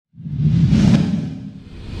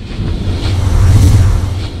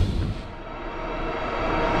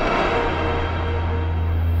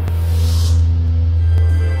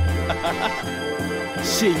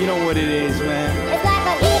know what it is, man. It's like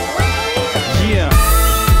a Heatwave. Yeah.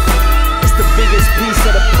 It's the biggest piece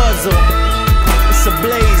of the puzzle. It's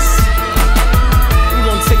Ablaze.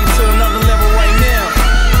 We're gonna take it to another level right now.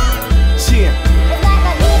 Yeah. It's like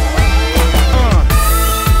a Heatwave.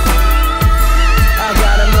 I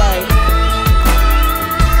got him like,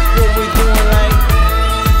 what we doing like?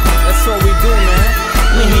 That's what we do, man.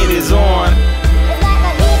 The heat is on. It's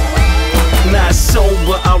like a Heatwave. Not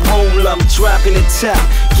sober, I roll up, dropping the top.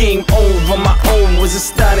 Game over, my own was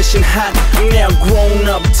astonishing hot. I'm now grown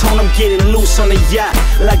up, told I'm getting loose on the yacht.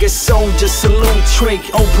 Like a soldier, salute trick,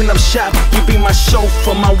 open up shop. You be my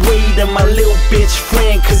chauffeur, my waiter, my little bitch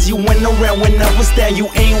friend. Cause you went around when I was down, you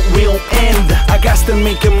ain't real. And I got to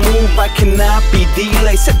make a move, I cannot be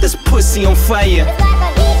delayed. Set this pussy on fire. It's like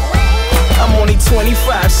a Heatwave. I'm only 25,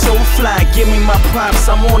 so fly, give me my props.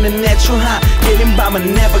 I'm on a natural high, getting by but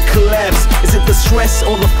never collapse. Is it the stress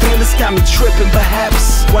or the feelings got me tripping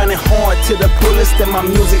perhaps? Running hard to the fullest and my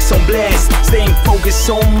music's on blast. Staying focused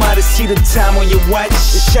on my to see the time on your watch.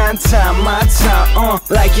 It's shine time, my time,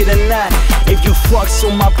 like it or not. If you fucks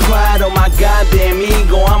on my pride or my goddamn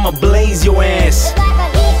ego, I'ma blaze your ass. It's like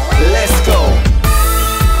a Heatwave. Let's go.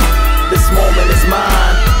 This moment is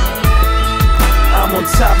mine. I'm on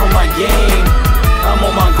top of my game. I'm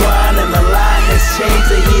on my grind and the light has changed.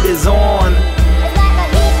 The heat is on. It's like a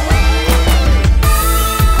Heatwave.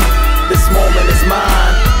 This moment is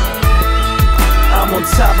mine. I'm on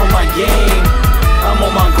top of my game. I'm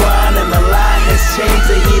on my grind and the light has changed.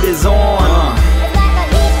 The heat is on. It's like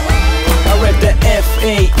a Heatwave. I rep the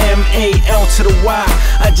FAMAL to the Y.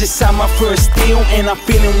 I just signed my first deal and I'm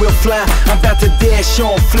feeling real fly. I'm about to dash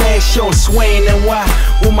on, flash on, swaying and why.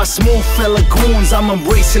 With my smooth fella goons, I'm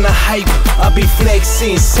embracing the hype. I be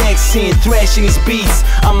flexing, sexing, thrashing these beats.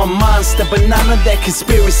 I'm a monster, but none of that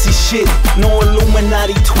conspiracy shit. No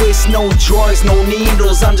Illuminati twist, no drugs, no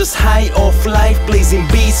needles. I'm just high off life, blazing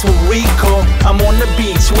beats with Rico. I'm on the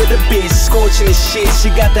beach with a bitch, scorching the shit. She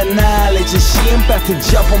got that knowledge and she ain't about to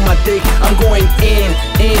jump on my dick. I'm going in.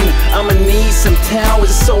 I'ma need some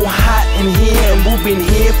towers. It's so hot in here and we've been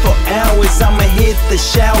here for hours. I'ma hit the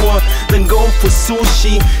shower, then go for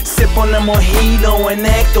sushi. Sip on the mojito and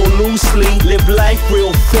act all loosely. Live life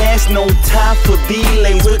real fast, no time for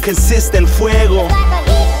delays. We're consistent, fuego. It's like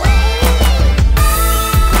a Heatwave.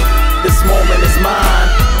 This moment is mine.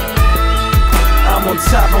 I'm on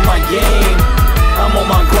top of my game. I'm on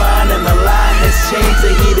my grind and the light has changed.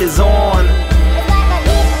 The heat is on. It's like a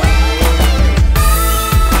Heatwave.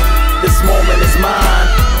 This moment is mine.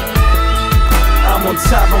 I'm on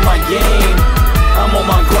top of my game. I'm on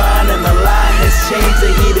my grind and the light has changed. The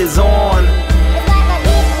heat is on. It's like a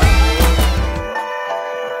Heatwave.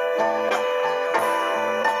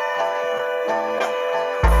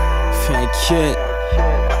 Fat kid.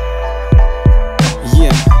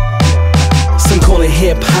 Yeah. Some call it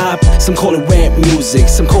hip hop, some call it rap music,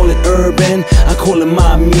 some call it urban, I call it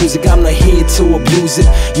my music. I'm not here to abuse it,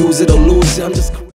 use it or lose it. I'm just